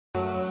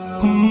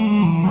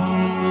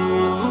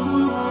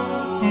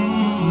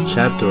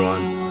Chapter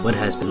on what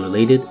has been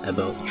related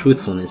about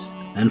truthfulness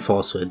and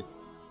falsehood.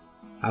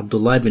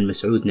 Abdullah bin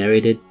Mas'ud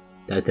narrated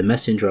that the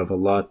Messenger of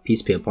Allah,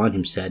 peace be upon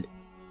him, said,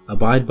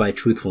 "Abide by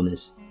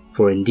truthfulness,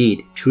 for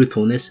indeed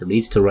truthfulness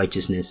leads to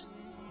righteousness,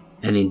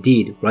 and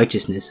indeed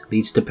righteousness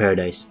leads to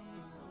paradise.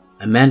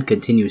 A man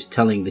continues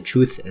telling the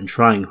truth and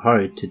trying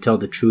hard to tell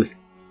the truth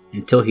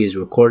until he is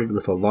recorded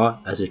with Allah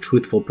as a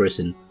truthful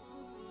person.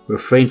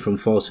 Refrain from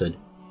falsehood,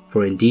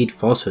 for indeed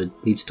falsehood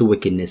leads to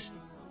wickedness,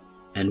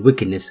 and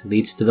wickedness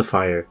leads to the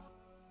fire.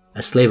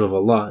 A slave of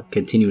Allah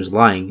continues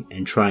lying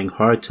and trying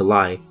hard to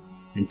lie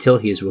until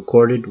he is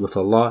recorded with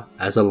Allah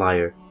as a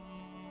liar."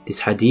 This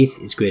hadith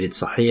is graded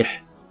sahih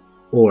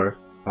or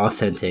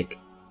authentic.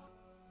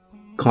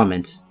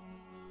 Comments.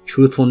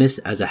 Truthfulness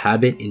as a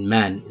habit in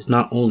man is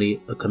not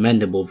only a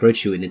commendable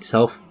virtue in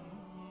itself,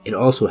 it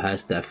also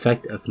has the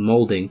effect of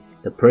molding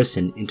the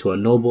person into a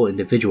noble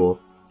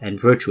individual and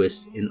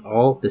virtuous in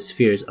all the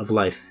spheres of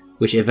life,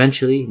 which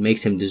eventually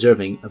makes him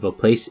deserving of a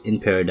place in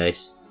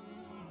paradise.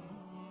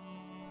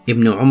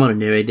 Ibn Umar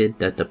narrated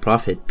that the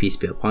Prophet, peace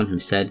be upon him,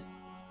 said,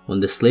 "When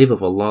the slave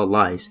of Allah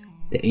lies,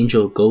 the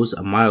angel goes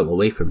a mile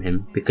away from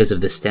him because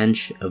of the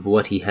stench of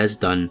what he has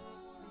done."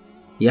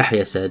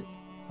 Yahya said,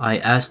 "I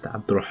asked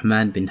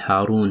Abdurrahman bin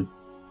Harun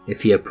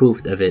if he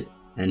approved of it,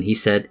 and he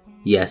said,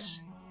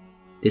 yes."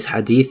 This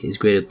hadith is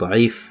graded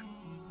da'if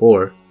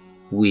or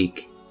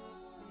weak.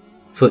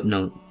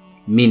 Footnote,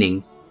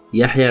 meaning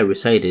Yahya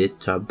recited it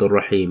to Abdul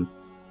Rahim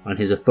on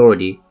his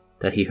authority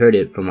that he heard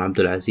it from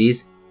Abdul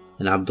Aziz,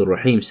 and Abdul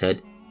Rahim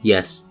said,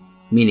 yes,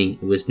 meaning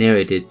it was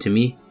narrated to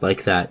me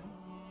like that.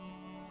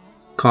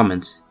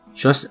 Comments.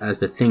 Just as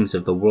the things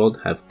of the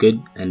world have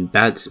good and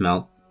bad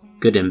smell,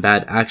 good and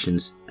bad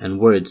actions and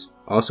words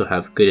also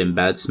have good and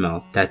bad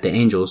smell that the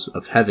angels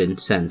of heaven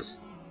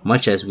sense,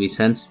 much as we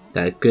sense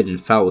that good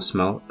and foul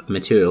smell of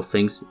material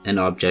things and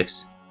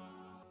objects.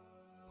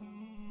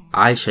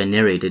 Aisha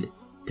narrated,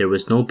 "There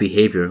was no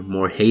behavior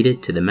more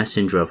hated to the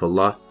Messenger of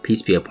Allah,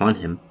 peace be upon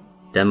him,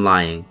 than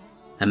lying.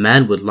 A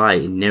man would lie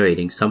in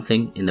narrating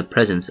something in the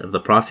presence of the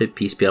Prophet,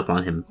 peace be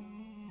upon him,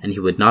 and he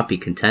would not be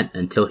content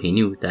until he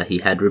knew that he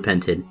had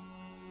repented."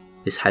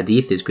 This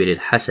hadith is graded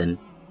Hasan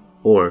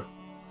or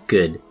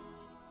good.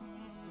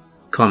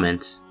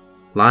 Comments.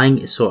 Lying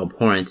is so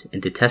abhorrent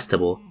and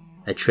detestable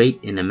a trait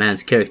in a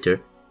man's character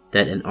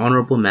that an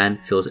honorable man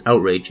feels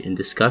outrage and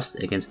disgust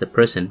against the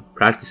person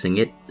practicing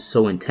it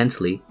so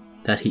intensely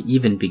that he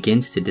even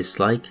begins to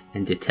dislike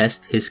and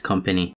detest his company.